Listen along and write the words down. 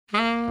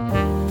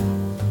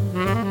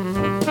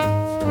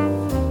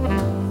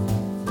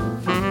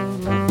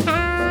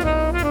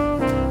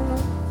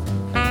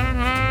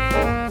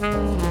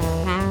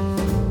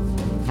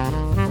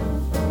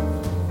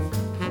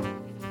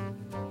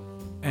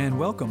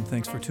Welcome.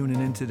 Thanks for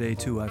tuning in today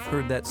to I've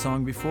Heard That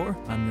Song Before.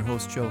 I'm your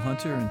host, Joe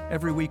Hunter, and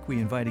every week we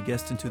invite a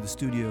guest into the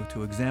studio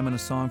to examine a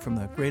song from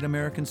the Great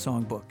American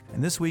Songbook.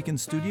 And this week in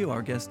studio,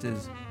 our guest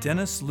is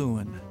Dennis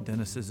Lewin.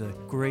 Dennis is a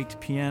great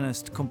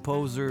pianist,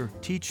 composer,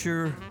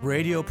 teacher,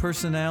 radio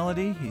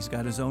personality. He's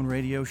got his own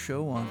radio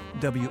show on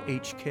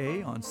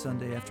WHK on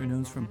Sunday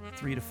afternoons from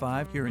 3 to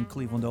 5 here in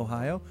Cleveland,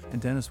 Ohio.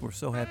 And Dennis, we're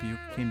so happy you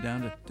came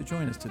down to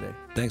join us today.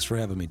 Thanks for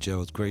having me,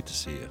 Joe. It's great to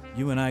see you.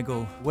 You and I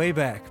go way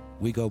back.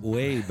 We go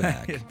way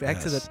back.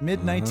 Back to the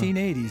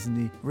mid-1980s in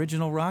the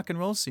original rock and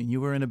roll scene. You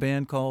were in a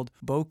band called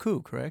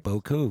Bocoup, correct?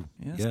 Bocoup.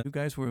 Yes, yeah. You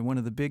guys were one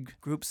of the big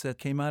groups that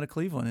came out of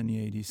Cleveland in the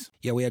 80s.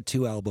 Yeah, we had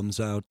 2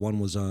 albums out. One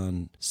was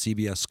on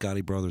CBS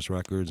Scotty Brothers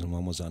Records, and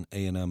one was on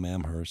A&M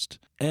Amherst.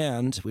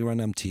 And we were on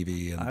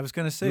MTV. And I was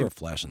going to say... we were a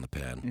flash in the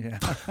pan.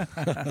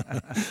 Yeah.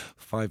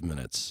 5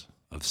 minutes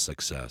of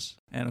success.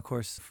 And of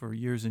course, for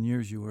years and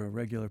years, you were a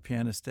regular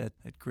pianist at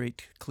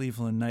great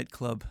Cleveland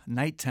nightclub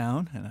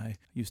Nighttown, and I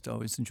used to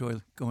always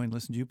enjoy going and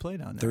listen to you play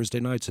down there. Thursday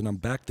nights, and I'm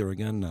back there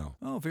again now.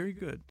 Oh, very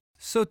good.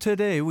 So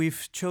today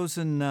we've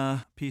chosen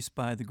a piece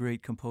by the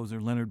great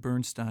composer Leonard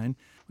Bernstein.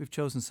 We've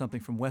chosen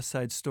something from West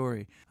Side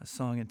Story, a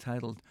song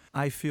entitled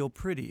I Feel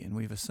Pretty, and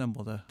we've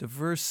assembled a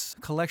diverse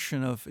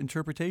collection of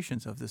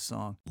interpretations of this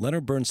song.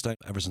 Leonard Bernstein,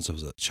 ever since I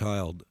was a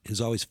child, has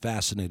always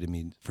fascinated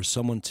me. For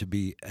someone to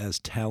be as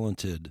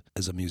talented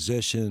as a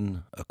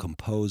musician, a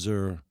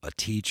composer, a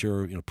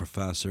teacher,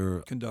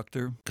 professor.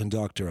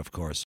 Conductor, of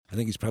course. I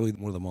think he's probably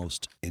one of the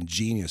most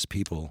ingenious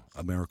people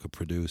America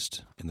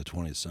produced in the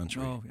 20th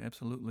century. Oh,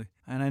 absolutely.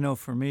 And I know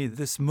for me,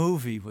 this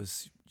movie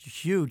was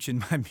huge in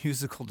my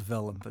musical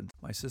development.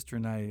 My sister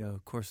and I,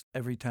 of course,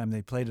 every time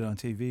they played it on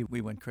TV,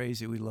 we went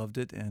crazy. We loved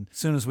it. And as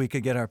soon as we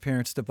could get our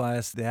parents to buy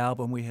us the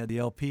album, we had the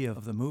LP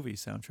of the movie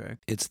soundtrack.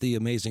 It's the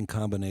amazing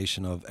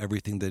combination of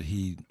everything that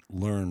he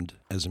learned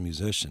as a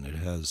musician. It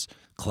has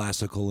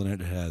classical in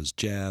it, it has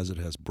jazz, it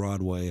has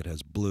Broadway, it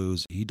has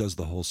blues. He does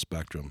the whole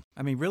spectrum.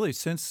 I mean, really,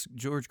 since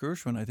George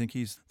Gershwin, I think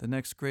he's the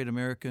next great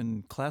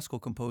American classical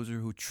composer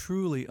who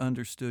truly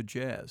understood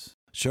jazz.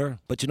 Sure.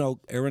 But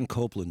Aaron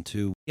Copland,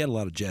 too, he had a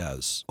lot of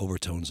jazz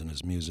overtones in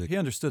his music. He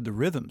understood the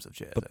rhythms of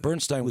jazz. But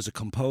Bernstein was a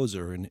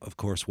composer, and of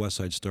course, West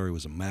Side Story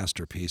was a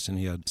masterpiece, and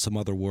he had some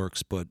other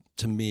works. But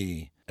to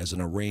me, as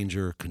an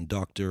arranger,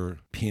 conductor,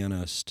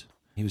 pianist,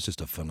 he was just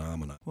a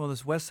phenomenon. Well,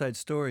 this West Side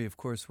Story, of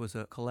course, was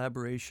a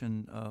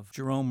collaboration of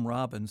Jerome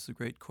Robbins, the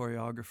great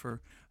choreographer,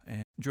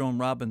 and Jerome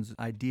Robbins'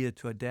 idea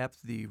to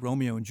adapt the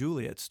Romeo and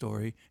Juliet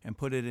story and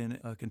put it in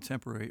a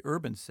contemporary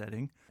urban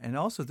setting. And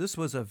also, this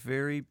was a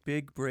very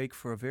big break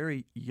for a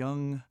very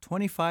young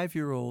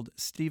 25-year-old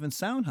Stephen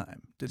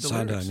Sondheim.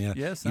 Sondheim, yeah.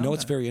 Yes, You know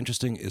what's very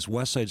interesting is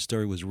West Side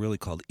Story was really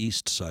called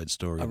East Side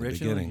Story originally, in the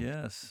beginning.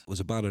 Yes. It was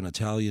about an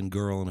Italian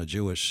girl and a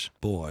Jewish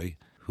boy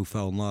who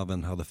fell in love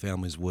and how the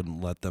families wouldn't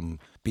let them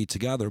be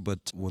together.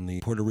 But when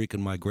the Puerto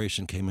Rican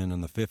migration came in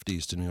the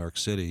 50s to New York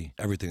City,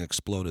 everything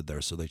exploded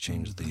there, so they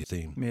changed the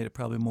theme. Made it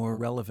probably more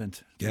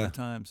relevant to the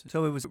times.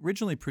 So it was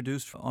originally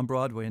produced on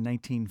Broadway in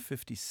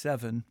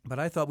 1957, but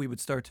I thought we would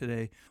start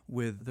today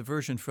with the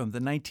version from the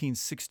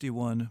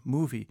 1961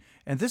 movie.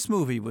 And this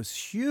movie was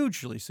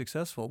hugely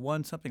successful,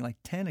 won something like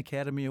 10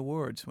 Academy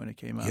Awards when it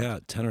came out. Yeah,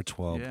 10 or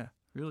 12. Yeah,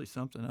 really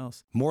something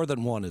else. More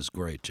than one is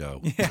great,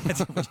 Joe.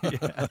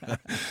 Yeah.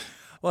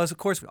 Well, as of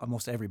course,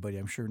 almost everybody,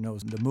 I'm sure,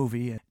 knows the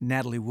movie,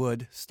 Natalie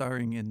Wood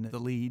starring in the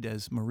lead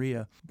as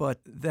Maria. But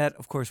that,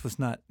 of course, was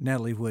not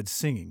Natalie Wood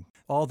singing.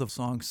 All the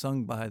songs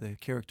sung by the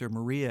character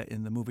Maria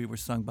in the movie were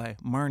sung by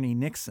Marni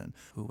Nixon,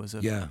 who was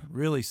a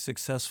really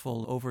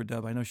successful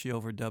overdub. I know she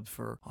overdubbed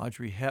for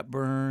Audrey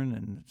Hepburn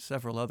and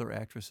several other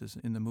actresses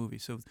in the movie.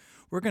 So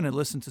we're going to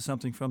listen to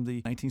something from the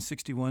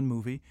 1961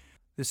 movie.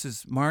 This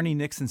is Marni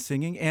Nixon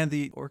singing, and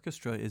the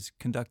orchestra is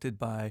conducted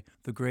by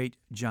the great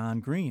John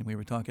Green. We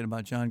were talking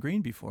about John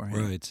Green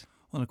beforehand. Right.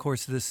 Well, and of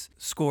course, this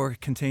score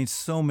contains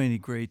so many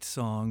great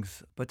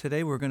songs, but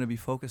today we're going to be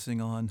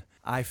focusing on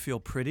I Feel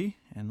Pretty,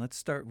 and let's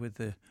start with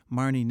the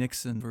Marni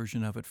Nixon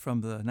version of it from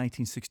the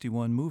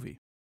 1961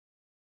 movie.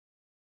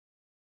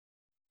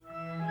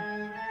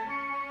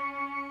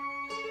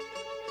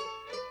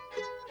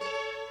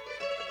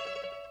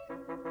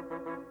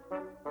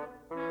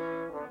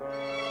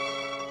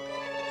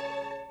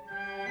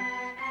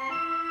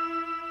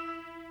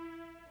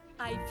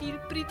 I feel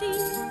pretty,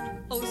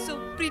 oh so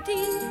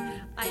pretty.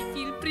 I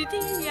feel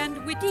pretty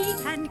and witty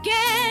and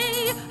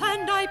gay,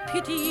 and I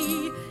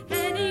pity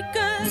any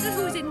girl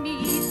who's in me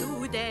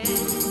today.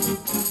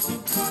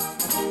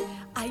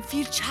 I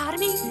feel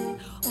charming,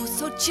 oh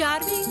so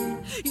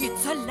charming.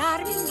 It's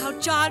alarming how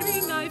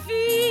charming I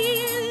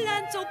feel,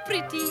 and so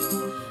pretty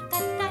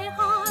that I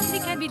hardly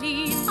can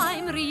believe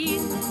I'm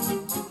real.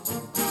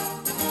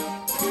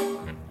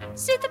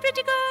 See the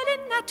pretty girl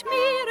in that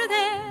mirror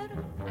there.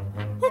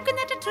 Who can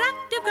that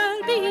attractive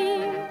girl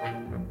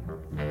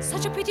be?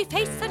 Such a pretty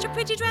face, such a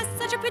pretty dress,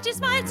 such a pretty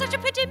smile, such a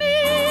pretty me.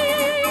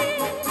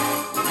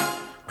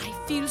 I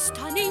feel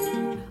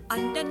stunning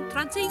and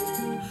entrancing,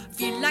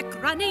 feel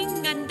like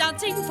running and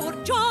dancing for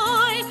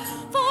joy,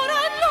 for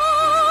I'm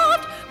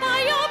loved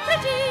by your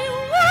pretty,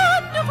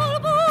 wonderful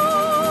boy.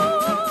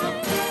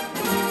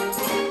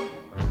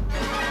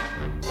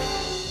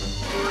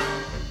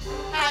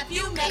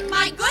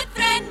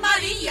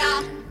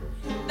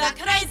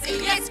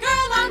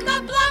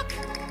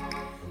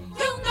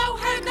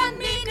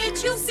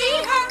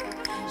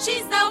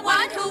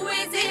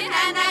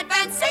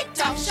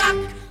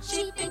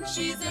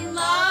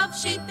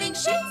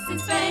 she's in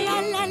Spain. La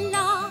la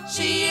la.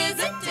 She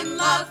isn't in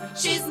love,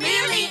 she's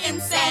merely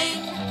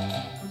insane.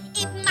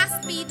 It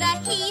must be the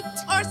heat,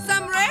 or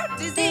some rare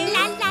disease.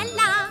 La la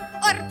la.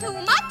 Or too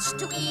much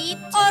to eat,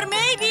 or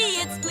maybe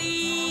it's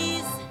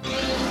fleas.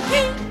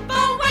 Keep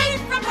away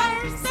from her,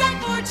 San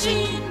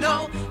Porcino.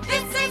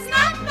 This is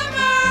not the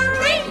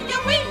Maria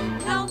we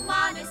know.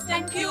 Modest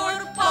and pure,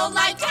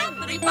 polite and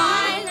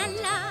refined. La la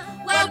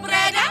la. Well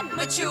bred and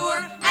mature,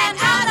 and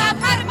out of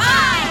her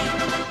mind.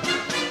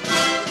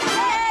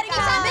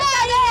 ¡Miss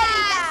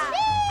América!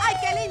 ¡Ay,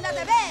 qué linda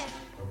te ves!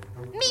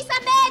 ¡Miss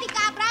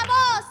América,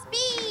 bravo!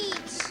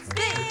 Speech!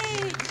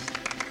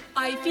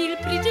 I feel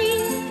pretty,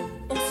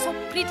 oh so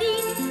pretty,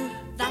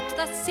 that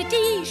the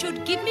city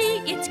should give me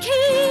its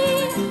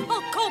key. A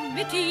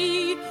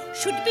committee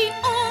should be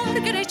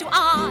organized to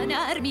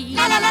honor me.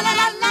 La la la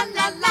la la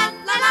la la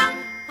la la.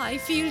 I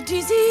feel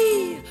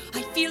dizzy,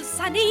 I feel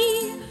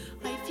sunny,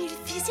 I feel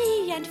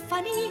fizzy and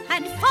funny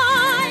and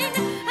fine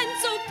and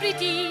so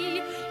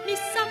pretty. Miss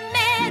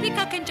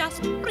America can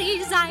just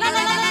resign. La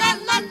la la la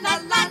la la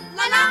la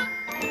la la.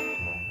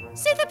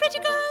 See the pretty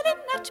girl in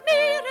that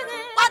mirror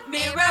there. What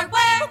mirror?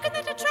 Where? Who can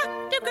that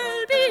attractive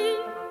girl be?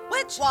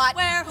 Which? What?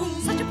 Where? Who?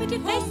 Such a pretty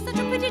face, such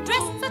a pretty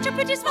dress, such a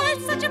pretty smile,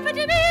 such a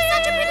pretty me.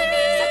 Such a pretty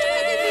me. Such a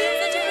pretty me.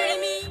 Such a pretty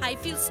me. I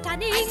feel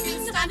stunning. I feel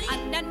stunning.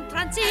 And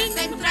entrancing.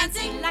 And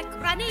entrancing. Like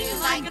running.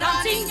 Like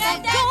dancing running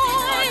and for joy.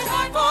 dancing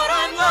for joy. For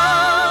I'm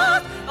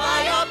loved by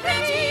a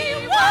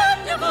pretty,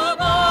 wonderful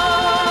boy.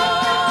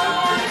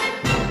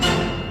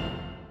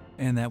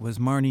 And that was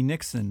Marni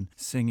Nixon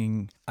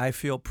singing I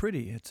Feel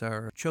Pretty. It's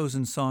our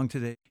chosen song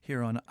today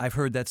here on I've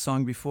Heard That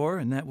Song Before,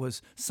 and that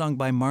was sung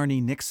by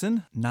Marni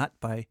Nixon, not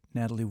by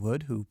Natalie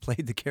Wood, who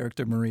played the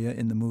character Maria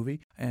in the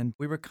movie. And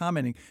we were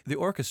commenting, the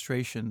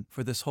orchestration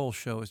for this whole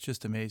show is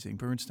just amazing.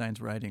 Bernstein's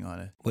writing on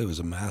it. Well, he was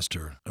a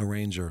master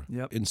arranger.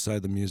 Yep.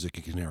 Inside the music,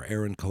 you can hear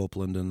Aaron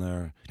Copland in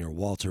there, you hear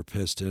Walter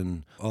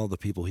Piston, all the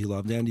people he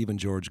loved, and even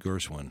George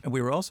Gershwin. And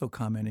we were also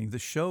commenting, the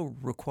show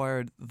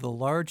required the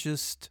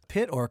largest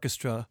pit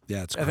orchestra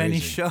Yeah, it's of crazy. any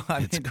show.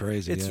 It's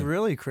crazy, It's yeah.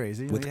 really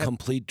crazy. With We had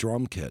complete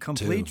drum kit,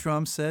 complete too.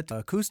 drum set,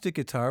 acoustic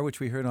guitar, which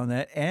we heard on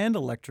that, and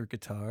electric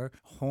guitar,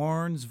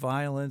 horns,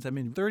 violins. I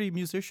mean, 30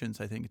 musicians,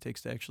 I think it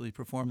takes to actually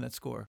perform that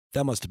score.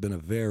 That must have been a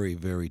very,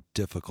 very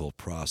difficult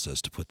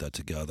process to put that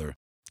together.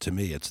 To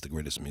me, it's the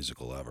greatest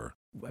musical ever.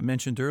 I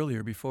mentioned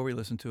earlier, before we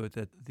listened to it,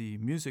 that the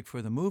music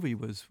for the movie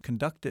was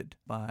conducted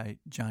by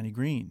Johnny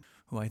Green,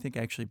 who I think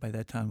actually by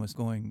that time was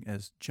going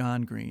as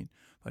John Green.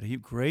 But he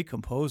great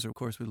composer. Of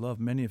course, we love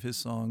many of his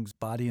songs,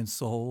 Body and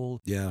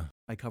Soul, Yeah.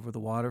 I Cover the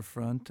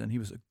Waterfront, and he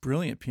was a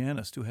brilliant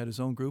pianist who had his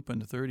own group in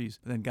the 30s,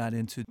 then got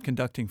into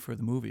conducting for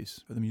the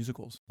movies, for the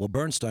musicals. Well,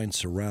 Bernstein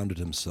surrounded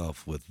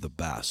himself with the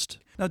best.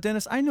 Now,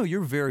 Dennis, I know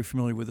you're very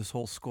familiar with this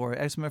whole score.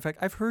 As a matter of fact,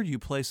 I've heard you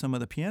play some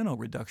of the piano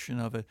reduction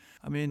of it.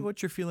 I mean,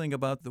 what's your feeling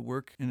about the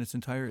work in its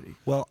entirety?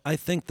 Well, I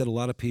think that a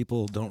lot of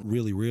people don't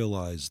really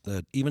realize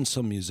that even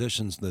some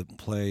musicians that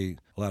play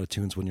a lot of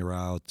tunes when you're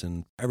out,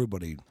 and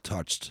everybody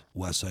touched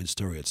West Side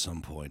Story at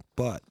some point,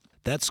 but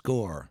that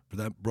score for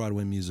that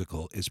Broadway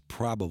musical is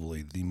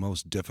probably the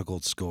most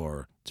difficult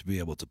score to be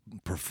able to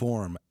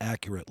perform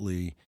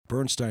accurately.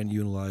 Bernstein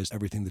utilized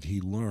everything that he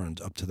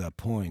learned up to that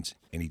point,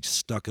 and he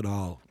stuck it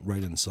all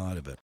right inside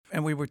of it.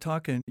 And we were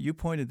talking, you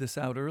pointed this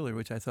out earlier,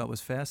 which I thought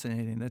was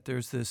fascinating, that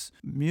there's this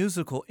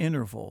musical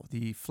interval,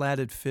 the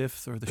flatted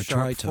fifth or the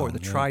sharp fourth, the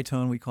tritone, yeah.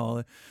 tritone we call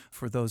it.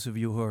 For those of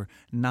you who are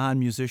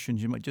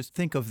non-musicians, you might just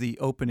think of the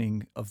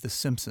opening of The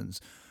Simpsons.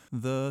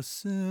 The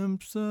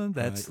Simpsons,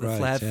 that's Right, the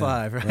flat yeah,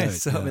 five, right? right,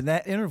 So yeah. and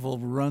that interval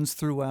runs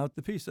throughout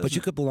the piece. But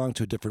you could belong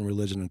to a different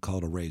religion and call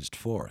it a raised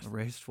fourth. A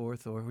raised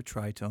fourth or a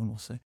tritone, we'll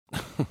say.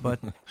 But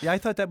yeah, I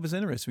thought that was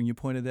interesting when you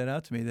pointed that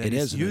out to me, that It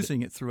he's is, and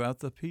using it throughout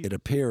the piece. It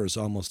appears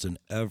almost in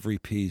every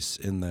piece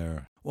in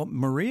there. Well,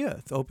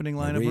 Maria, the opening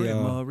line Maria.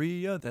 of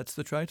Maria, that's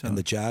the tritone. And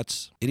the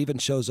Jats. It even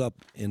shows up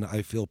in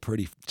I Feel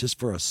Pretty just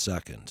for a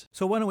second.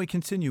 So why don't we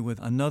continue with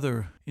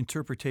another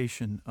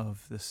interpretation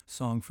of this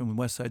song from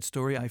West Side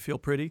Story, I Feel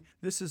Pretty.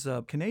 This is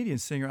a Canadian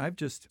singer I've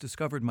just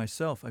discovered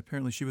myself.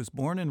 Apparently she was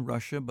born in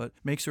Russia but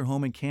makes her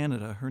home in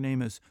Canada. Her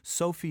name is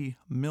Sophie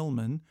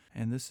Millman,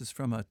 and this is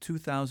from a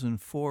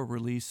 2004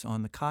 release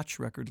on the Koch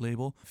record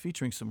label,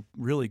 featuring some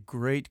really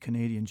great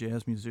Canadian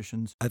jazz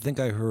musicians. I think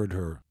I heard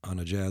her on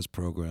a jazz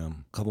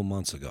program a couple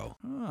months ago.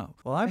 Oh,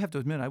 well, I have to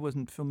admit I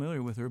wasn't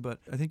familiar with her, but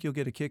I think you'll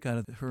get a kick out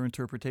of her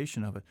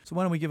interpretation of it. So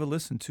why don't we give a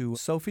listen to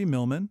Sophie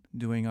Millman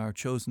doing our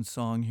chosen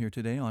song here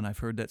today on I've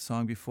Heard That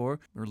Song Before.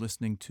 We're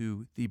listening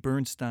to the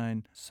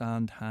Bernstein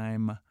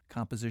Sondheim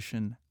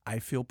composition I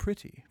Feel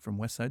Pretty from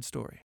West Side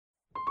Story.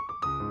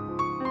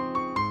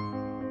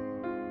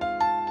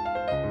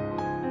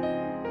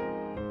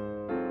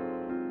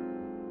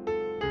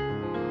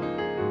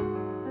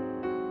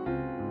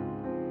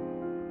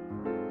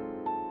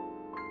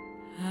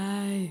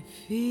 I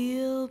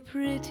feel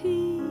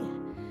pretty,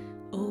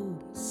 oh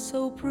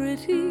so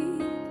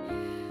pretty.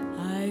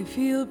 I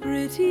feel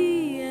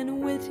pretty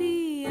and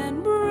witty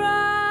and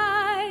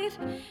bright,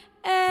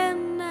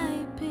 and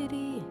I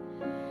pity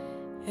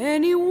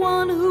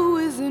anyone who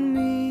isn't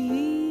me.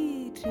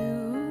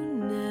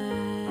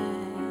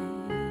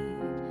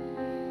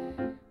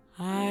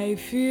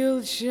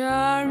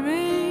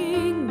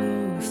 charming,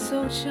 oh,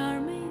 so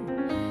charming.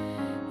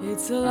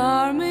 It's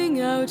alarming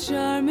how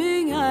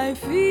charming I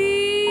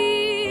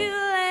feel,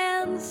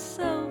 and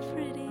so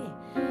pretty.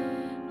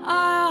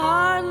 I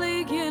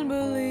hardly can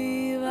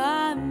believe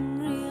I'm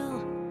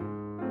real.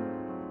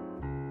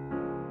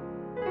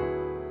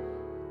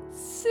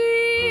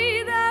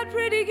 See that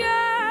pretty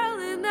girl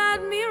in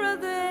that mirror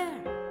there.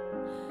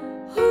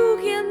 Who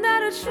can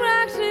that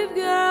attractive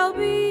girl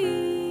be?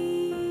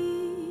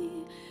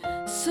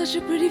 Such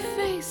a pretty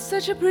face,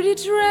 such a pretty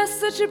dress,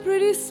 such a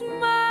pretty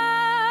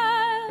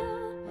smile,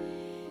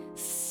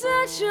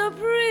 such a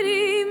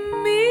pretty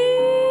me.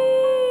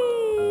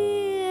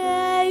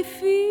 I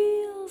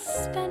feel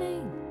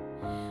stunning,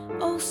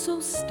 oh so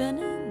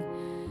stunning.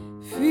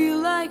 Feel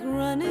like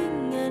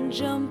running and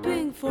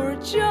jumping for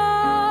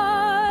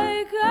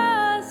joy,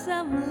 'cause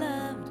I'm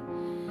loved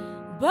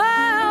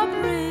by a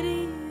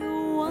pretty,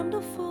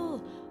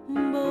 wonderful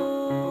boy.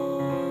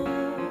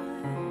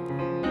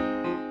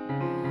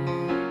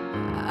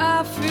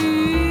 I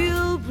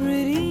feel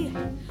pretty,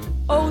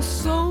 oh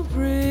so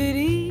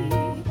pretty.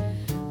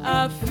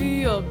 I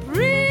feel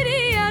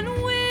pretty and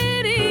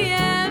witty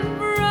and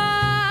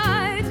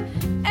bright,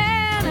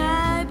 and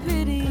I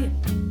pity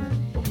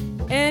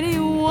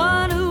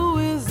anyone who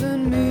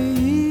isn't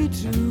me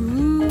tonight.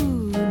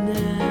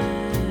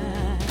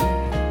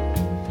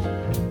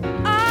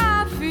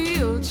 I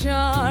feel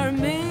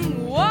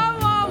charming, whoa,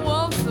 whoa,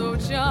 whoa, so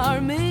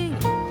charming.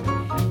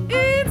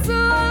 It's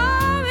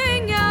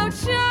alarming how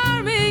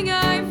charming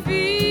I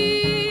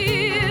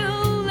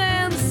feel,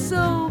 and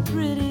so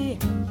pretty.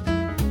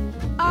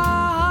 I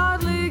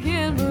hardly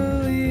can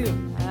believe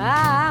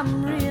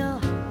I'm real.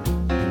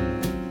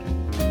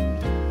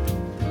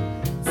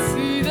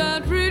 See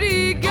that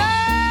pretty girl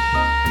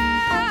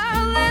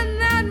in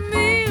that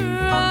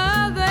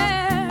mirror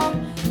there.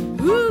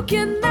 Who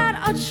can that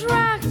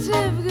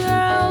attractive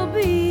girl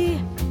be?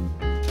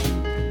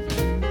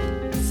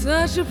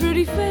 Such a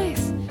pretty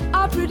face,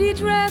 a pretty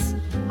dress,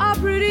 a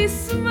pretty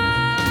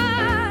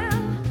smile,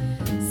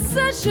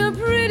 such a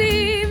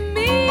pretty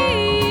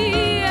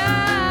me.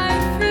 I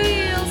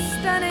feel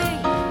stunning,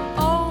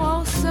 oh,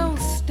 oh so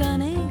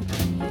stunning.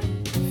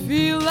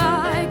 Feel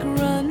like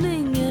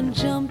running and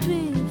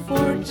jumping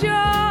for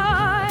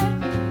joy,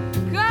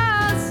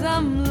 'cause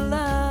I'm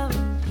loved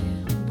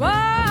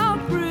by a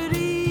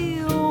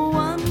pretty,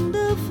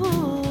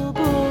 wonderful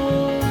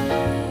boy.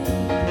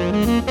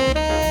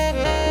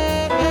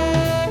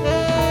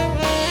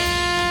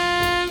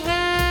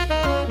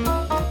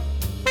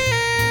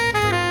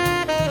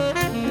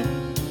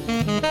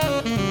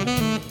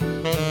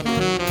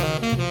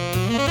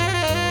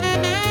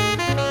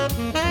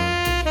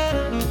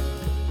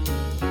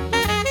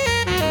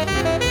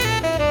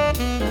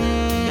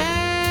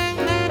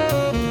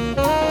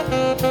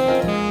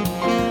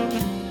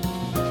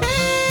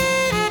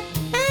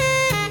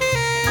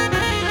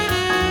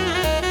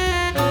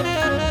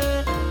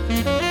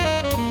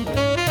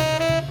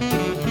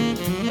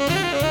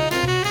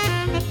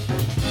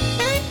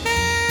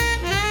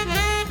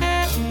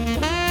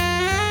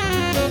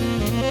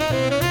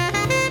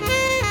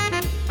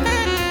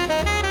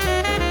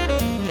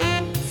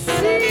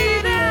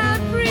 See that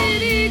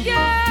pretty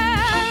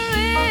girl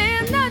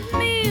in that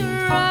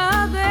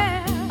mirror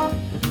there.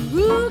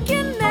 Who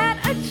can that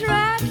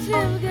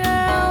attractive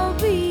girl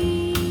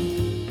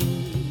be?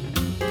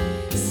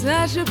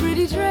 Such a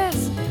pretty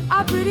dress,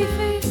 a pretty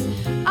face,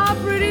 a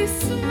pretty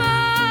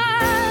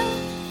smile,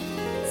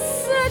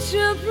 such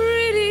a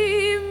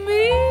pretty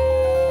me.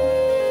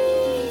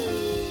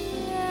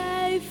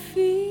 I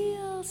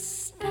feel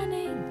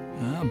stunning.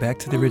 Back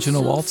to the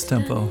original waltz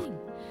tempo.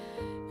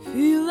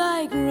 Feel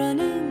like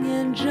running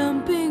and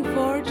jumping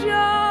for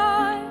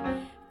joy,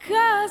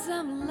 'cause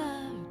I'm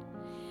loved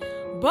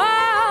by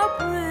a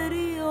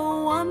pretty,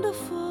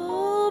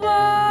 wonderful boy.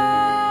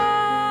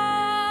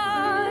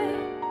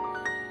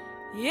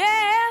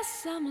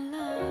 Yes, I'm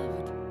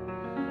loved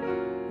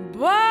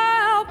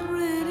by a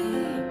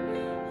pretty,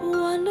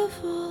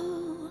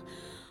 wonderful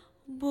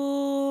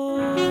boy.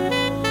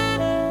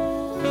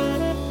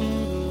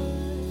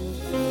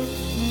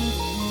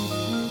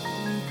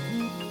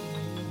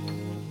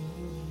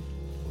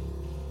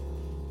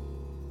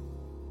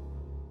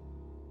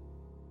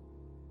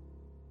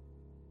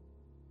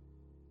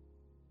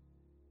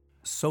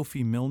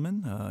 Sophie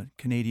Millman, a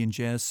Canadian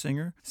jazz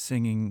singer,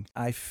 singing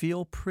I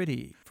Feel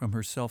Pretty from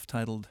her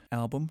self-titled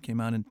album.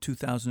 Came out in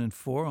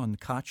 2004 on the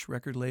Koch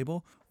record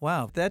label.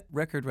 Wow, that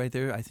record right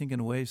there, I think in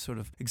a way sort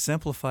of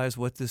exemplifies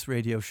what this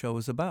radio show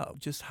is about,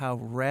 just how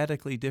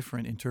radically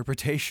different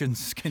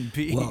interpretations can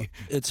be. Well,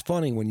 it's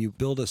funny when you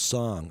build a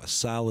song, a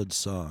solid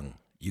song,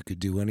 you could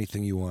do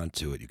anything you want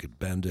to it. You could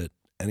bend it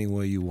any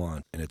way you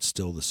want, and it's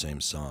still the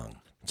same song.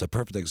 It's a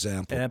perfect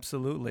example.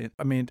 Absolutely.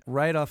 I mean,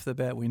 right off the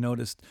bat, we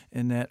noticed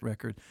in that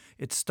record,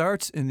 it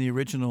starts in the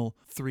original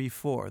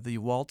 3/4, the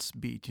waltz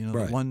beat,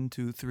 Right. the 1,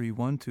 2, 3,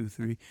 1, 2,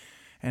 3.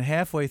 And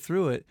halfway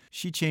through it,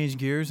 she changed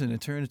gears and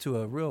it turned into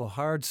a real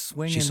hard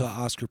swinging. She saw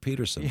Oscar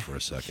Peterson for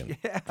a second.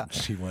 Yeah.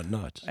 She went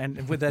nuts.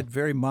 And with that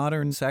very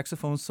modern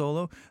saxophone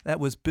solo, that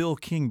was Bill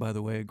King, by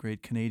the way, a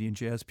great Canadian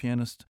jazz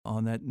pianist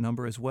on that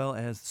number, as well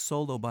as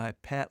solo by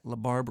Pat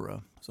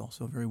LaBarbera, who's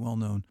also a very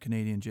well-known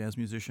Canadian jazz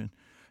musician.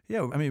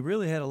 Yeah, I mean,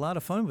 really had a lot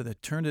of fun with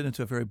it. Turned it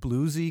into a very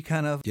bluesy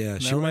kind of Yeah,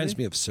 she melody. reminds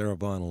me of Sarah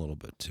Vaughan a little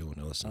bit, too, when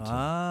I listen to her.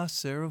 Ah,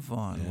 Sarah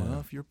Vaughan. Yeah. Well,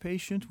 if you're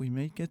patient, we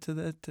may get to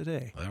that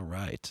today. All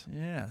right.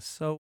 Yeah,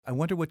 so I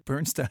wonder what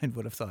Bernstein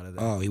would have thought of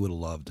that. Oh, he would have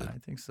loved it. I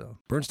think so.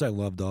 Bernstein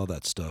loved all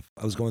that stuff.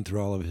 I was going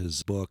through all of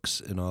his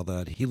books and all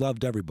that. He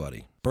loved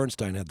everybody.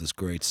 Bernstein had this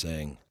great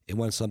saying. It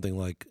went something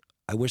like,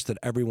 I wish that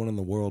everyone in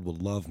the world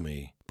would love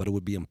me, but it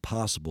would be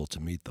impossible to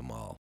meet them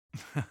all.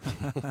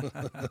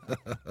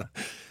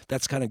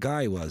 That's the kind of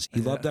guy he was.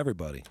 He loved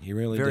everybody. He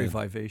really Very did.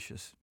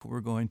 vivacious. We're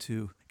going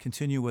to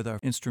continue with our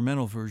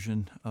instrumental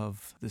version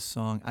of this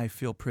song, I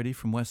Feel Pretty,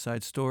 from West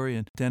Side Story.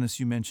 And Dennis,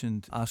 you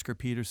mentioned Oscar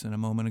Peterson a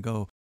moment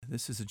ago.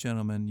 This is a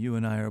gentleman you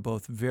and I are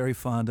both very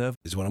fond of.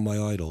 He's one of my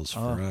idols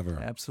forever.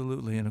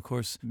 Absolutely. And of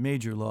course,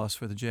 major loss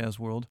for the jazz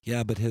world.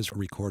 Yeah, but his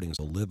recordings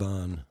will live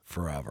on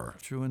forever.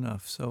 True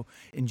enough. So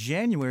in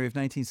January of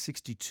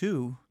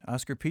 1962,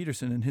 Oscar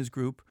Peterson and his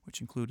group,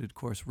 which included, of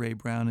course, Ray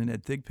Brown and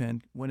Ed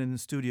Thigpen, went in the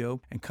studio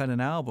and cut an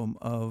album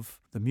of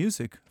the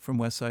music from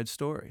West Side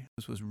Story.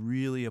 This was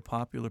really a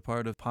popular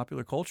part of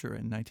popular culture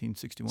in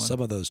 1961.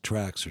 Some of those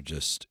tracks are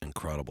just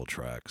incredible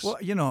tracks. Well,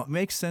 you know, it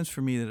makes sense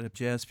for me that a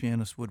jazz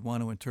pianist would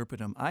want to interpret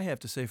them. I have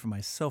to say for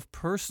myself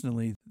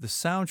personally, the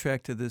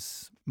soundtrack to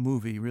this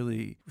movie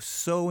really was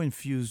so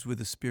infused with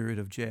the spirit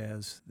of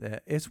jazz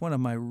that it's one of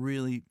my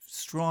really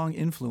strong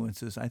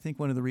influences. I think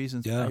one of the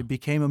reasons I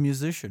became a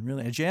musician,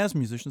 really, a jazz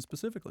musician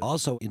specifically.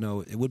 Also, you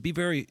know, it would be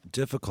very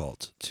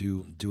difficult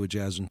to do a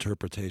jazz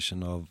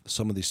interpretation of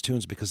some of these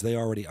tunes because they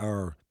already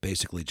are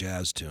basically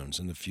jazz tunes.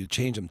 And if you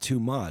change them too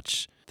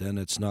much, then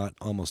it's not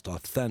almost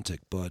authentic.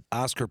 But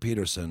Oscar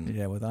Peterson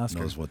with Oscar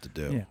knows what to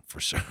do, for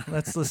sure.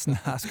 Let's listen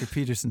to Oscar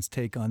Peterson's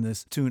take on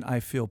this tune, I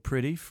Feel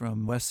Pretty,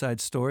 from West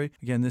Side Story.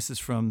 Again, this is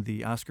from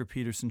the Oscar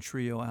Peterson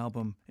Trio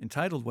album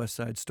entitled West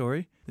Side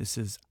Story. This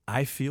is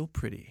I Feel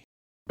Pretty.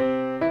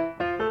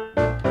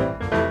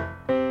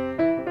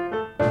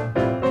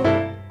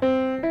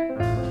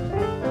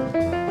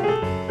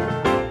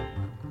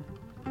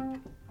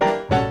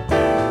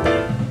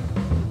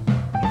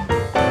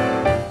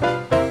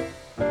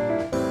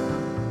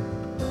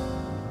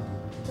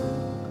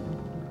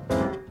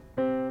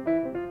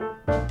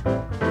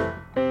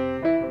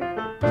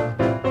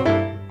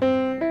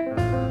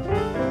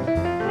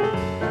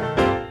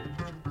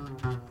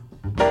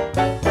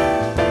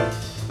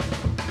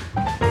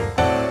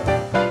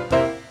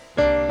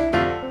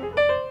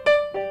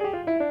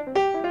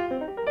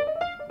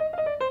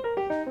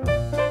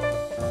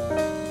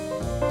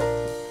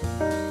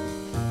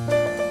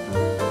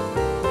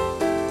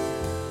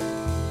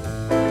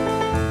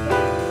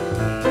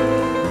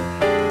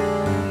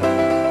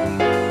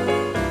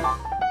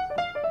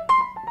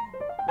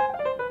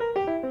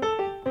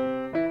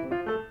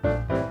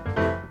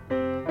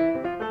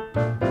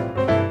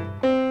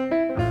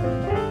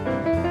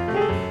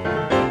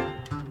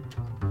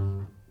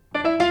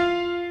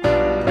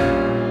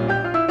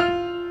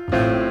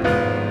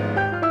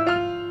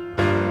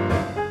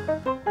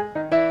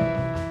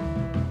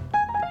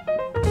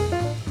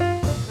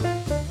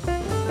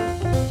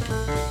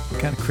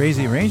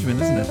 Crazy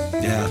arrangement, isn't it?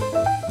 Yeah.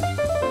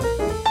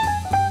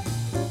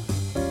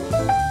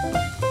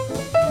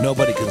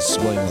 Nobody can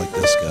swing like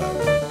this guy.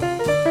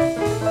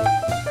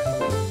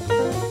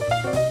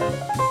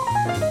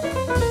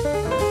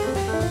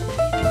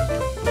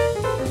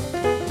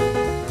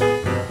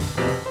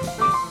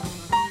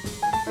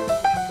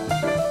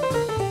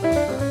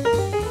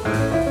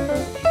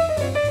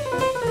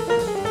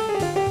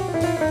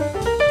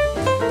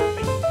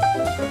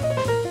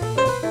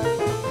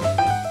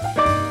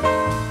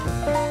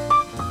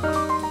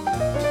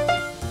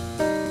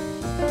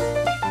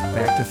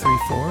 Back to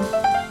 3/4.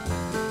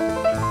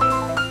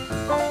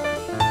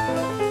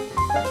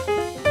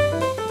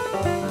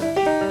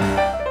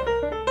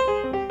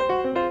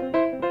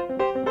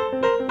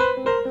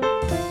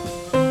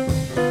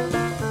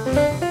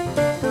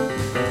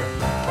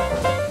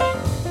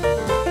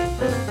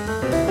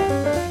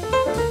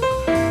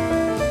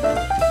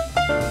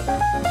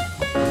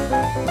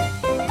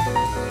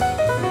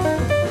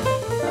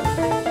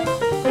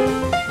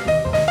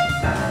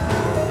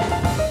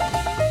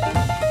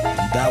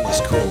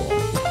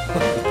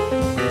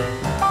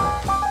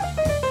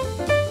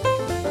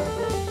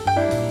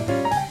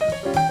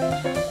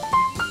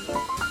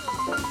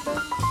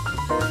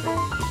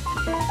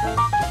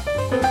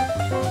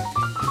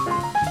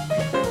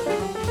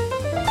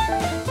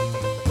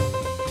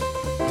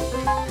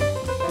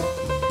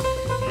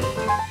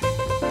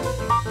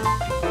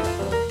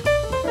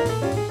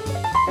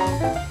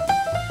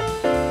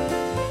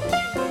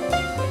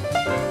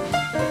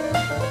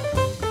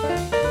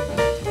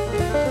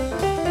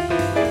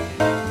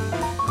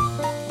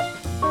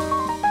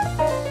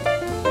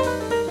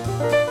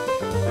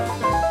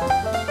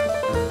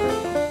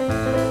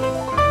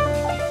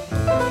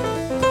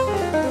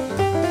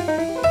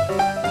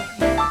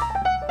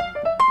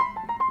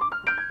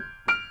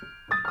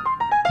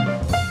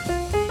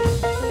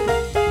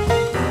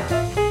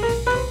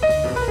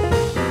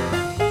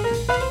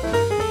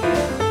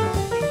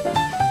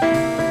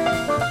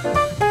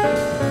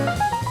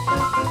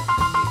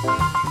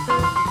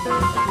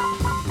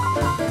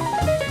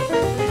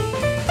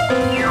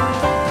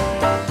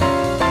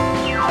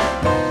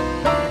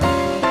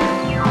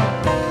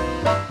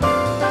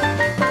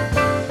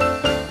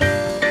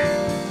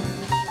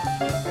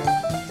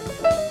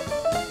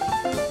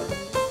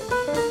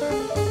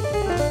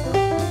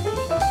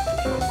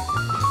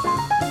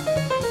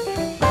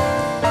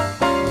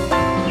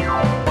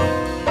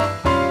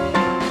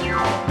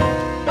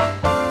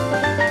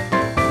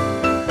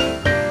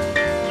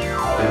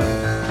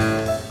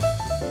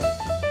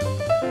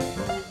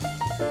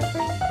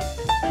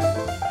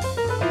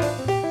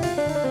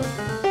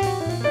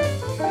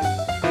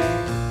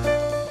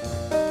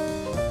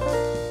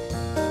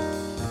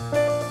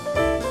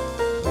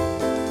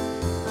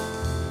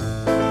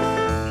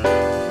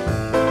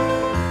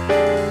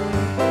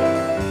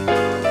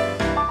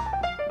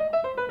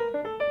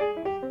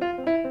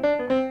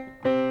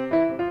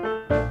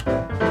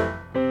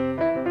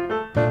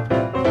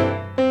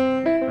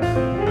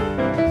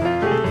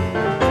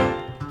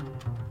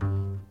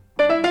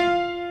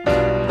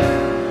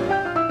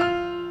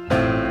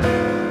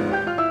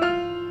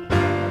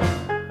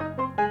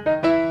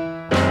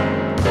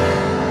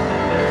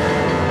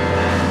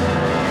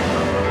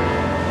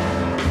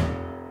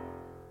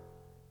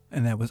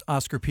 was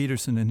Oscar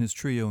Peterson and his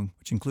trio,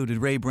 which included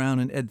Ray Brown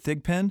and Ed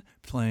Thigpen,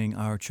 playing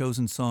our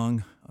chosen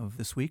song of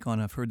this week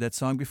on I've Heard That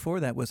Song Before.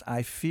 That was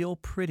I Feel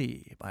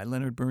Pretty by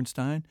Leonard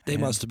Bernstein. They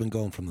must have been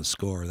going from the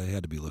score. They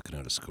had to be looking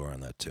at a score on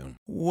that tune.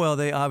 Well,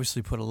 they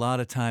obviously put a lot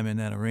of time in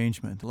that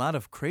arrangement. A lot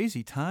of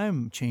crazy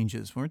time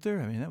changes, weren't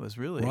there? I mean, that was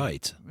really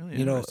right. Really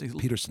you know, interesting.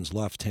 Peterson's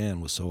left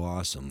hand was so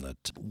awesome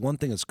that one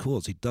thing that's cool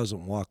is he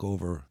doesn't walk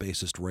over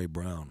bassist Ray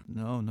Brown.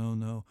 No.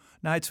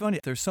 Now, it's funny.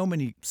 There's so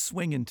many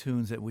swinging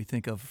tunes that we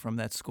think of from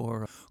that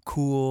score.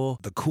 Cool.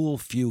 The Cool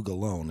fugue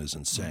alone is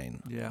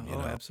insane. Yeah, you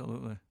know?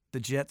 Absolutely. The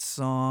Jet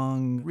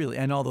song, really,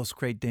 and all those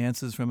great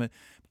dances from it.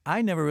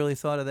 I never really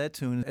thought of that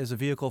tune as a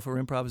vehicle for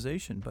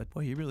improvisation, but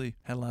boy, he really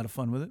had a lot of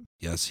fun with it.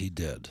 Yes, he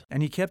did.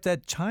 And he kept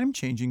that time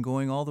changing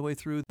going all the way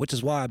through. Which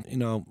is why, you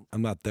know,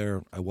 I'm not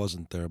there. I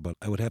wasn't there, but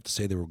I would have to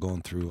say they were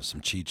going through some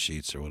cheat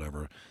sheets or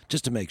whatever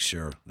just to make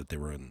sure that they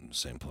were in the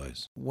same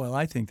place. Well,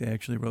 I think they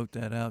actually wrote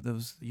that out.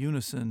 Those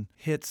unison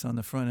hits on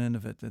the front end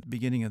of it at the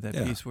beginning of that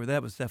piece where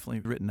that was definitely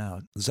written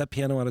out. Is that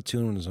piano out of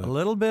tune? A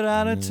little bit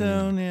out of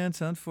tune. Yeah,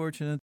 it's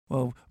unfortunate.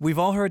 Well, we've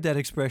all heard that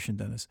expression,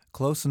 Dennis.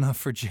 Close enough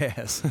for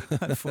jazz,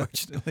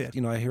 unfortunately.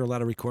 You know, I hear a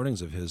lot of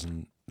recordings of his,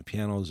 and the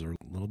pianos are a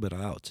little bit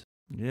out.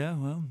 Yeah,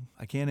 well,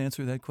 I can't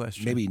answer that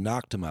question. Maybe he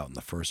knocked him out in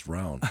the first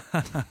round.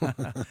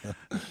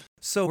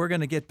 So we're going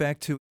to get back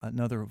to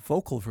another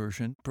vocal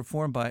version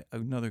performed by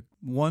another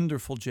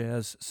wonderful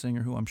jazz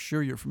singer who I'm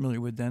sure you're familiar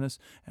with, Dennis,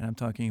 and I'm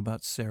talking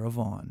about Sarah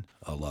Vaughan.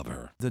 I love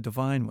her. The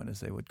Divine One, as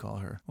they would call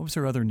her. What was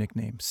her other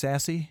nickname?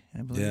 Sassy,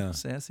 I believe. Yeah.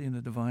 Sassy and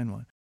the Divine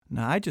One.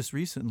 Now, I just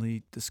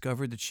recently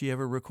discovered that she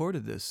ever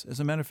recorded this.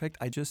 As a matter of fact,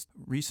 I just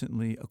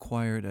recently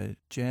acquired a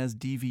jazz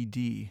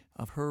DVD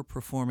of her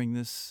performing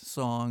this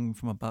song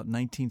from about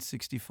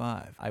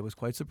 1965. I was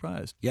quite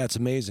surprised. Yeah, it's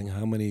amazing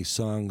how many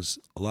songs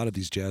a lot of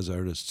these jazz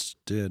artists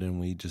did, and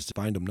we just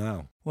find them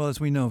now. Well,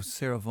 as we know,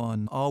 Sarah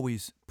Vaughan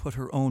always put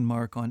her own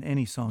mark on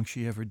any song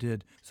she ever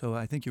did. So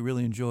I think you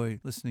really enjoy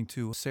listening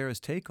to Sarah's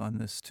take on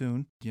this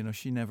tune. You know,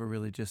 she never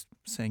really just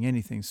sang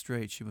anything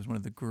straight. She was one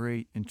of the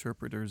great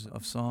interpreters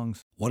of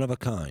songs. One of a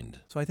kind.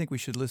 So I think we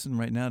should listen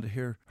right now to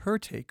hear her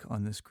take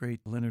on this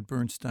great Leonard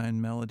Bernstein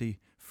melody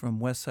from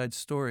West Side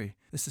Story.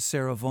 This is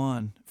Sarah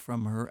Vaughan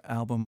from her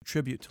album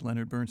Tribute to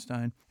Leonard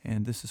Bernstein,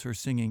 and this is her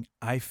singing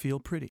I Feel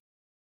Pretty.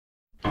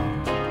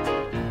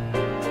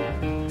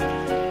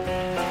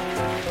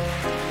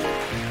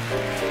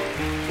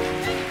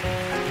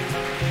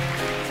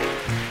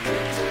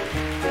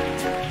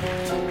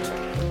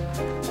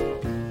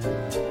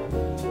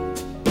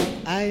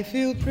 I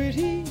feel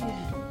pretty,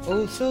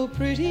 oh so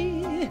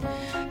pretty.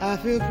 I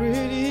feel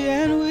pretty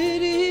and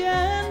witty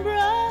and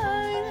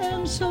bright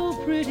and so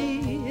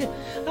pretty.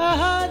 I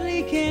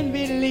hardly can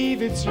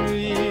believe it's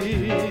real.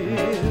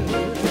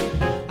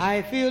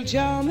 I feel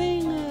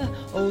charming,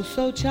 oh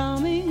so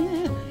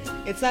charming.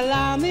 It's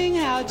alarming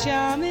how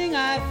charming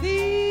I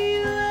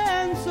feel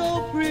and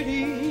so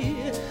pretty.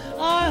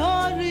 I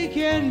hardly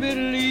can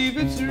believe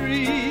it's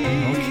real.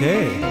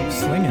 Okay,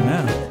 slinging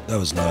now. That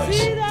was nice.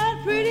 See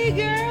that pretty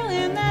girl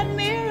in that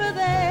mirror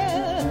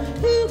there?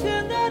 Who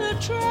can that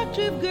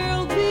attractive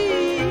girl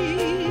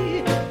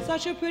be?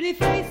 Such a pretty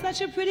face,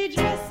 such a pretty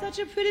dress, such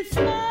a pretty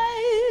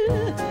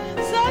smile,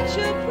 such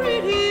a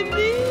pretty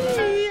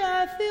me.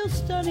 I feel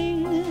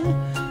stunning,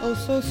 oh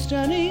so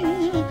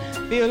stunning.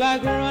 Feel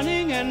like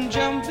running and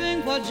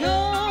jumping for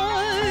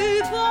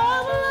joy, for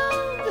I'm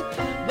loved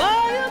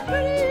by a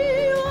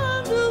pretty,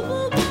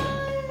 wonderful boy.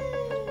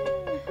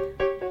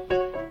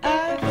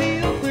 I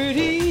feel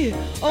pretty,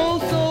 oh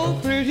so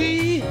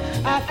pretty.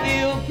 I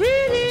feel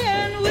pretty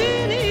and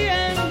witty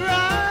and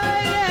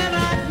bright, and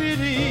I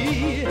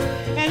pity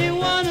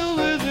anyone who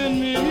is in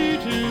me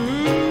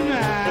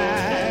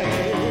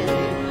tonight.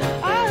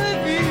 I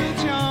feel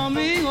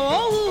charming,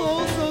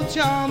 oh so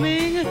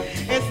charming.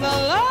 It's the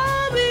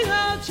loving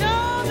how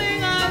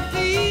charming I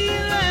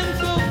feel and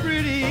so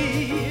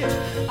pretty.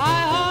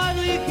 I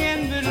hardly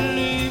can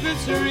believe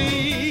it's real.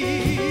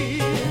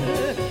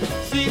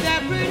 See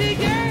that pretty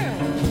girl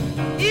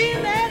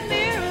in that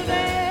mirror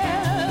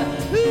there?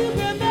 Who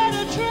can that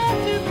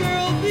attractive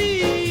girl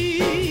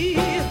be?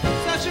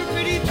 Such a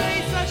pretty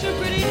face, such a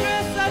pretty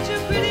dress, such a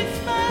pretty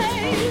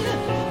smile,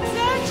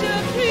 such a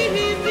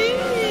pretty me.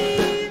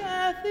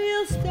 I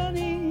feel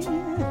stunning,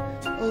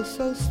 oh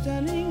so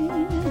stunning.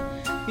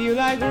 Feel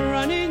like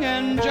running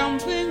and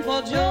jumping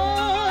for joy,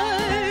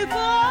 for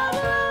I'm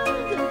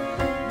loved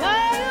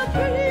by a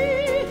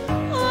pretty,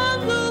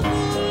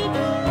 wonderful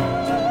boy.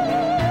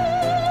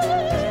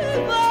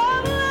 For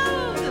I'm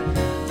loved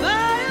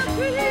by a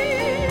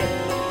pretty,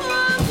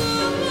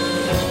 wonderful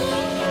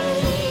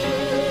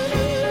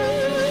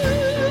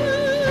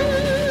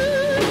boy.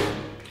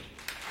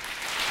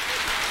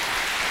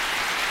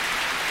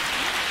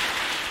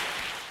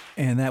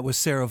 And that was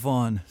Sarah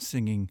Vaughan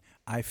singing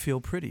I Feel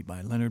Pretty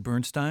by Leonard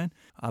Bernstein,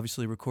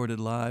 obviously recorded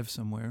live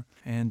somewhere.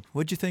 And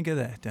what'd you think of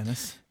that,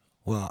 Dennis?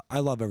 Well, I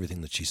love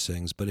everything that she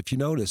sings, but if you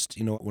noticed,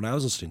 you know, when I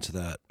was listening to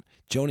that,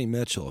 Joni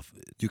Mitchell,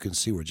 you can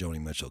see where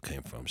Joni Mitchell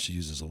came from. She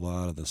uses a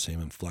lot of the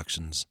same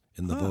inflections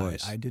in the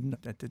voice. That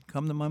didn't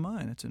come to my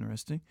mind. That's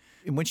interesting.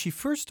 And when she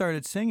first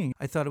started singing,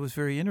 I thought it was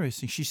very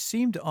interesting. She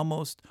seemed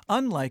almost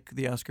unlike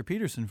the Oscar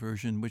Peterson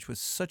version, which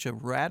was such a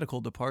radical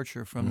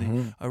departure from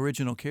the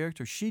original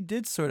character. She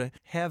did sort of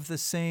have the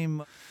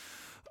same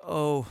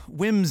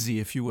whimsy,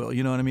 if you will,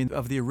 you know what I mean,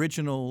 of the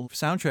original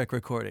soundtrack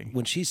recording.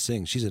 When she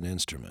sings, she's an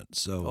instrument.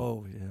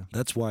 So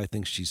that's why I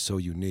think she's so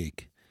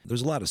unique.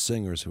 There's a lot of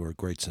singers who are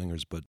great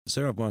singers, but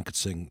Sarah Vaughan could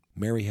sing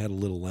Mary Had a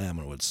Little Lamb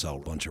and would sell a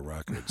bunch of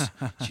records.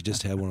 She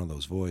just had one of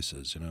those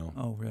voices, you know?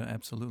 Oh, yeah,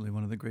 absolutely.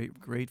 One of the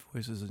great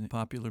voices in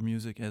popular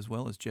music as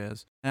well as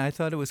jazz. And I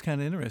thought it was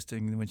kind of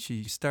interesting when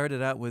she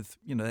started out with,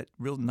 that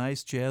real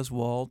nice jazz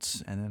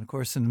waltz. And then, of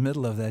course, in the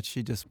middle of that,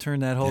 she just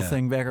turned that whole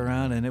thing back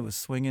around and it was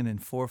swinging in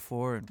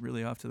 4/4 and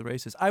really off to the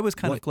races. I was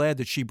kind of glad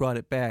that she brought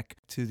it back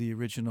to the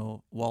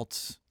original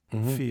waltz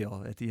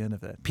feel at the end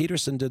of it.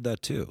 Peterson did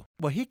that too.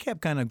 Well, he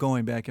kept kind of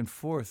going back and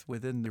forth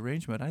within the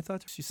arrangement. I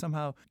thought she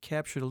somehow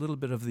captured a little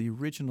bit of the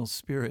original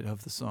spirit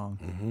of the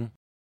song.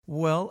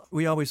 Well,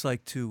 we always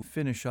like to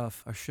finish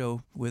off our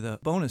show with a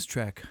bonus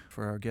track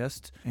for our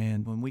guests.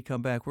 And when we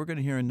come back, we're going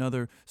to hear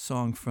another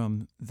song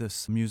from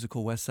this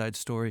musical West Side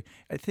Story.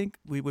 I think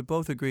we would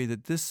both agree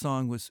that this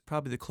song was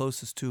probably the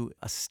closest to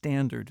a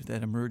standard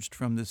that emerged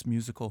from this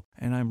musical.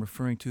 And I'm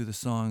referring to the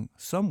song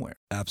Somewhere.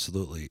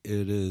 Absolutely.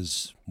 It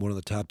is one of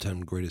the top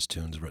 10 greatest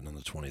tunes written in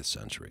the 20th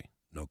century.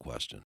 No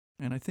question.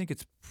 And I think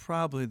it's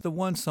probably the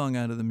one song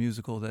out of the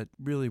musical that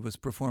really was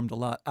performed a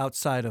lot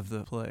outside of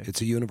the play.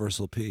 It's a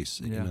universal piece.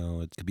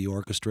 Yeah. It could be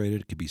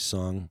orchestrated, it could be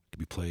sung, it could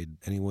be played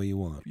any way you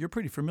want. You're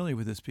pretty familiar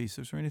with this piece.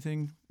 Is there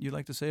anything you'd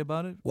like to say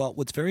about it? Well,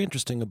 what's very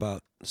interesting about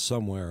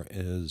Somewhere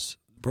is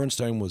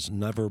Bernstein was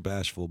never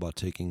bashful about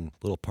taking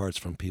little parts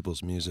from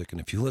people's music.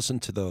 And if you listen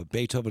to the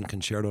Beethoven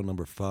Concerto No.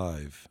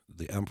 5,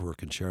 the Emperor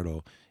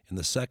Concerto, in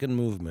the second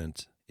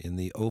movement, in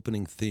the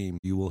opening theme,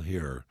 you will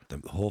hear the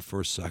whole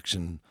first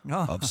section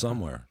of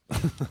Somewhere.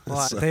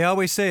 Well, they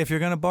always say, if you're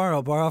going to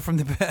borrow from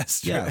the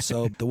best. Yeah, right?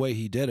 so the way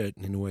he did it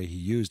and the way he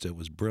used it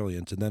was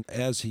brilliant. And then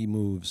as he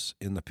moves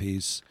in the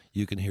piece,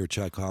 you can hear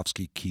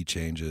Tchaikovsky key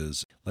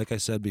changes. Like I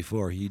said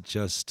before, he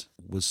just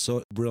was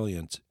so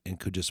brilliant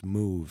and could just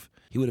move.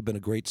 He would have been a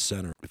great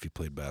center if he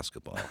played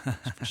basketball,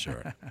 for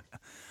sure.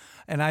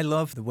 And I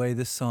love the way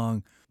this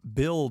song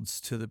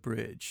builds to the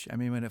bridge. I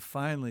mean, when it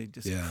finally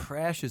just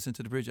crashes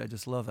into the bridge, I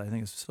just love it. I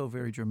think it's so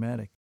very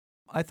dramatic.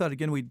 I thought,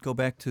 again, we'd go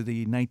back to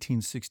the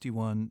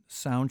 1961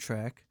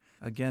 soundtrack.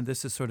 Again,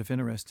 this is sort of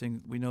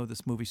interesting. We know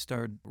this movie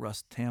starred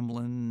Russ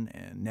Tamblyn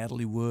and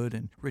Natalie Wood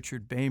and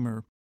Richard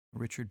Beymer.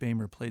 Richard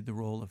Beymer played the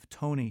role of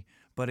Tony,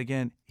 but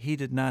again, he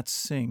did not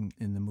sing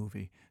in the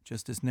movie,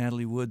 just as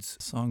Natalie Wood's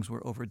songs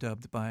were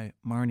overdubbed by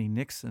Marnie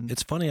Nixon.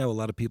 It's funny how a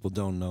lot of people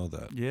don't know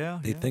that. Yeah.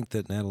 They think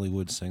that Natalie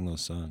Wood sang those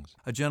songs.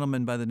 A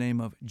gentleman by the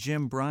name of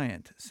Jim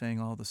Bryant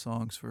sang all the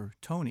songs for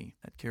Tony,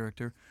 that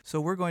character.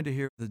 So we're going to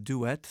hear the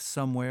duet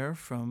Somewhere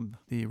from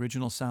the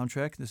original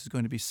soundtrack. This is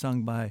going to be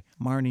sung by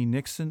Marnie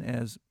Nixon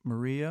as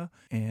Maria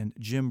and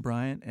Jim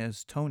Bryant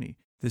as Tony.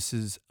 This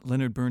is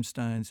Leonard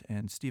Bernstein's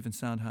and Stephen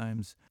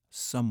Sondheim's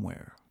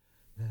Somewhere.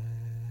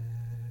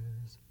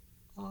 There's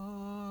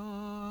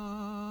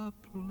a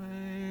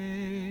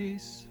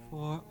place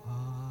for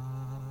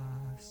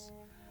us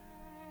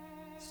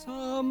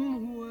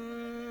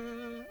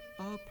somewhere,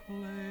 a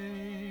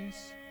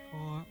place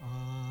for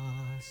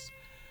us,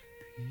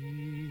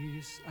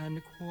 peace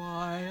and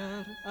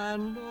quiet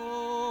and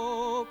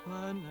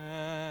open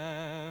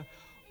air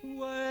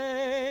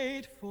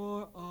wait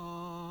for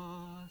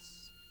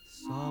us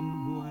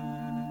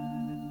somewhere.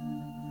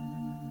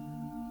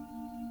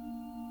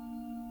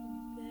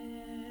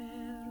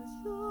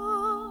 There's a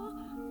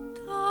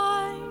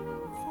time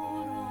for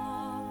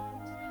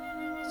us,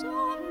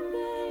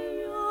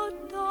 someday a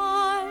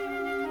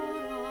time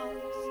for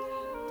us,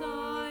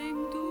 time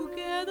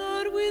together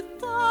with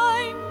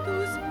time to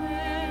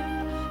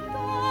spend,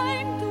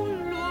 time to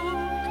look,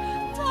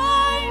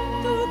 time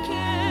to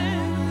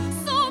care,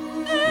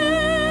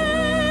 someday.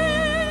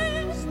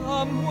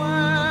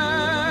 Somewhere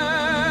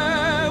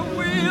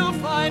we'll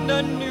find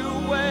a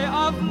new way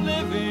of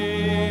living.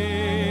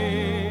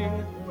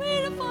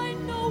 We'll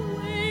find a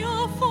way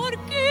of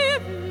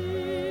forgiving.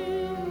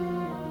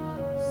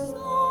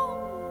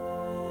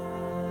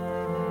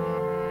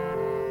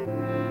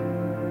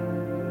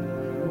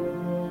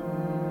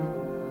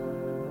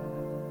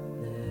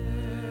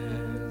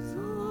 There's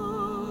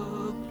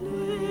a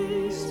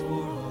place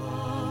for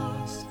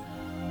us,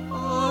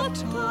 a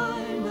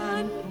time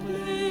and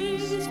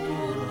place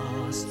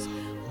for us.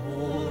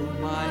 Hold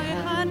my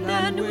hand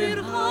and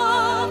we're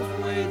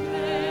halfway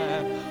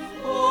there.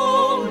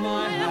 Hold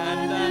my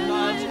hand and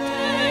I'll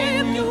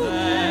take you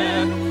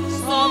there.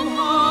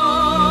 Somehow,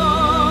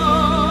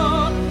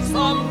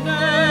 someday,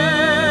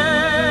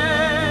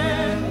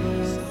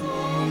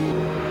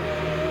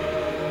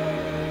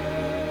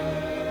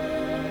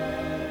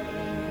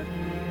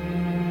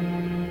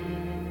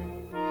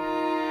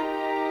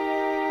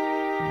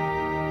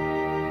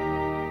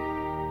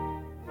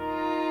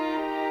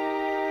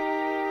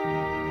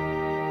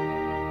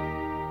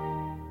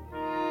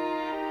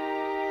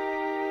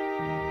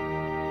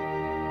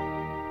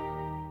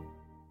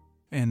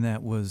 And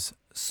that was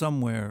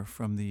Somewhere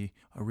from the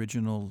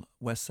original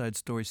West Side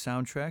Story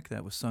soundtrack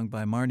that was sung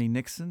by Marni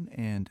Nixon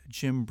and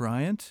Jim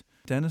Bryant.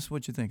 Dennis,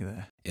 what'd you think of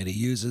that? And he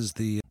uses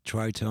the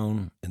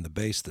tritone in the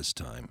bass this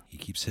time. He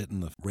keeps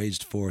hitting the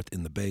raised fourth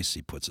in the bass,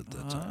 he puts it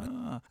that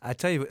time. I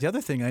tell you, the other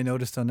thing I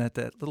noticed on that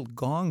little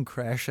gong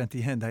crash at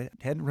the end, I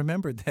hadn't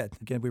remembered that.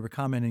 Again, we were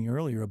commenting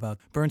earlier about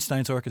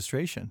Bernstein's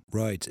orchestration.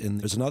 Right, and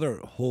there's another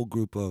whole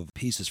group of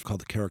pieces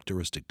called the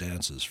Characteristic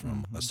Dances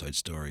from West Side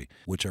Story,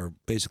 which are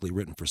basically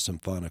written for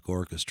symphonic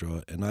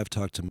orchestra. And I've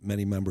talked to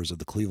many members of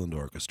the Cleveland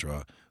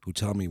Orchestra who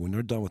tell me when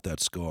they're done with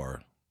that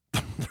score,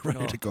 they're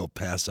ready to go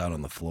pass out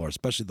on the floor,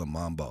 especially the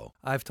mambo.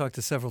 I've talked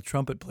to several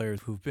trumpet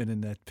players who've been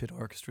in that pit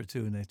orchestra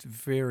too, and it's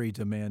very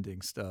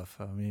demanding stuff.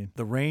 I mean,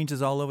 the range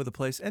is all over the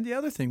place. And the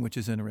other thing which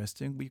is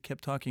interesting, we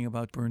kept talking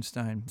about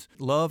Bernstein's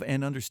love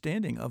and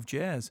understanding of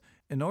jazz.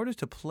 In order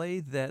to play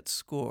that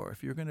score,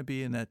 if you're going to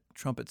be in that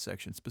trumpet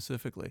section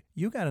specifically,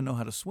 you got to know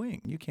how to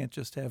swing. You can't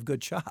just have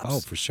good chops. Oh,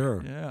 for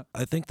sure. Yeah.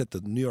 I think that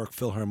the New York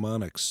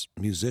Philharmonic's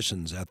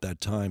musicians at that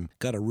time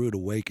got a rude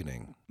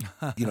awakening,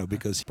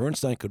 because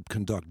Bernstein could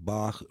conduct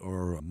Bach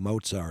or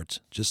Mozart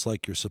just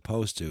like you're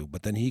supposed to,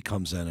 but then he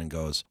comes in and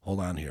goes, hold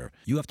on here,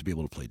 you have to be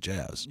able to play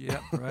jazz.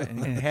 Yeah, right,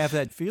 and have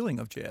that feeling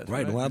of jazz.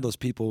 Right, a lot of those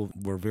people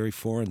were very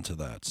foreign to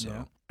that, so...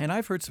 Yeah. And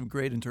I've heard some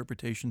great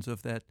interpretations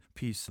of that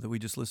piece that we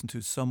just listened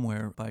to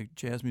Somewhere by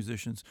jazz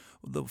musicians.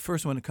 The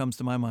first one that comes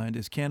to my mind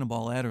is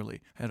Cannonball Adderley.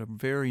 Had a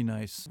very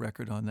nice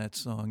record on that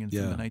song from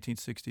the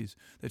 1960s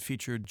that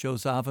featured Joe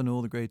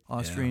Zawinul, the great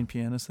Austrian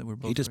pianist that we're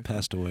both... He just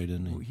passed away,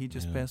 didn't he? He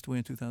just passed away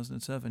in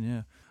 2007,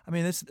 yeah. I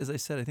mean, this, as I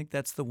said, I think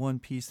that's the one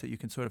piece that you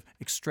can sort of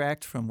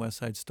extract from West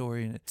Side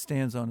Story, and it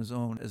stands on its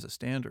own as a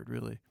standard,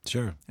 really.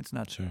 Sure. It's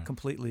not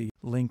completely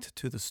linked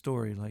to the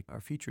story like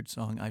our featured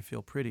song, I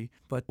Feel Pretty.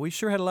 But we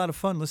sure had a lot of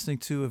fun listening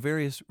to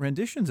various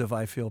renditions of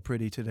I Feel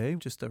Pretty today.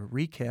 Just a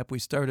recap, we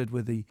started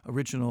with the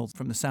original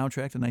from the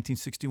soundtrack, the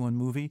 1961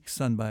 movie,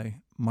 sung by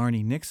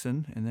Marni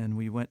Nixon. And then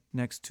we went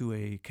next to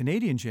a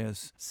Canadian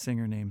jazz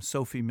singer named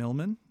Sophie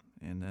Millman.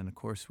 And then, of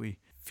course, we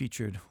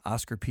featured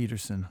Oscar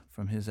Peterson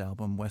from his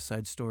album West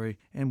Side Story.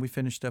 And we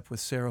finished up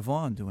with Sarah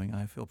Vaughan doing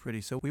I Feel Pretty.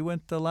 So we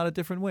went a lot of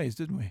different ways,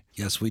 didn't we?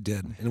 Yes, we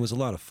did. And it was a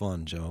lot of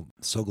fun, Joe.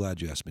 So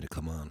glad you asked me to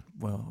come on.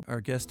 Well, our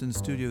guest in the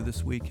studio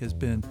this week has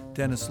been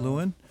Dennis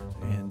Lewin.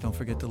 And don't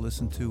forget to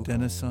listen to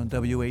Dennis on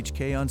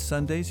WHK on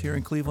Sundays here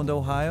in Cleveland,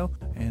 Ohio.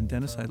 And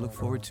Dennis, I look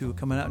forward to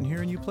coming out and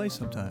hearing you play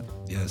sometime.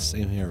 Yes,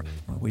 same here.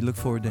 We look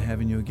forward to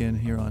having you again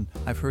here on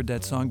I've Heard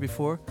That Song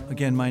Before.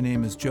 Again, my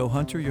name is Joe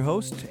Hunter, your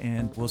host,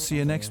 and we'll see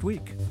you next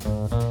week.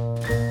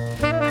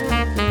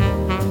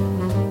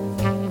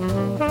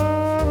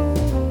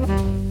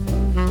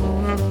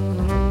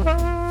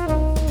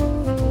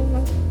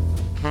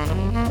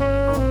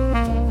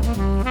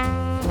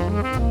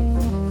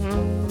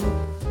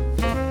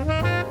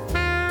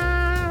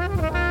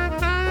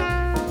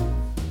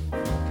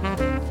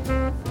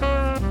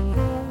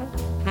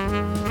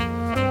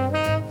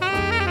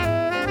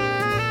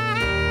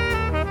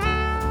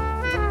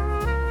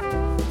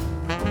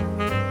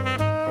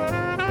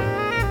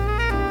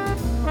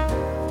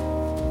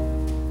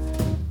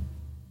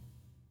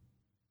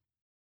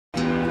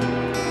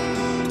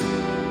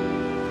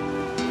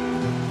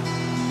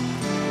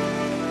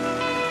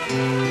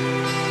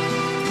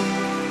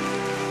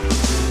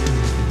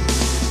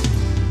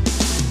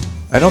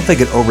 I don't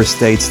think it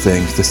overstates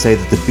things to say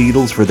that the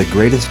Beatles were the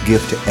greatest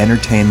gift to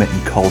entertainment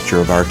and culture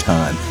of our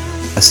time,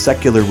 a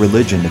secular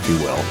religion, if you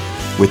will,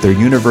 with their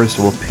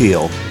universal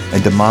appeal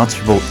and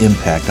demonstrable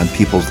impact on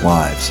people's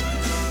lives.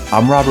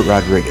 I'm Robert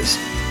Rodriguez,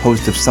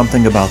 host of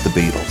Something About the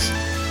Beatles.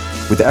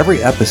 With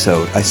every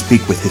episode, I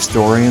speak with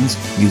historians,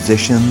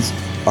 musicians,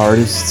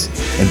 artists,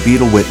 and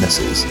Beatle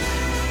witnesses,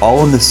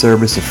 all in the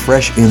service of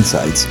fresh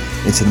insights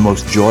into the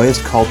most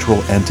joyous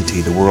cultural entity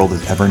the world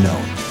has ever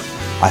known.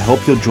 I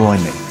hope you'll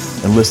join me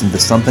and listen to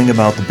Something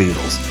About the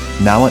Beatles,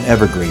 now on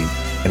Evergreen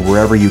and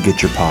wherever you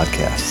get your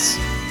podcasts.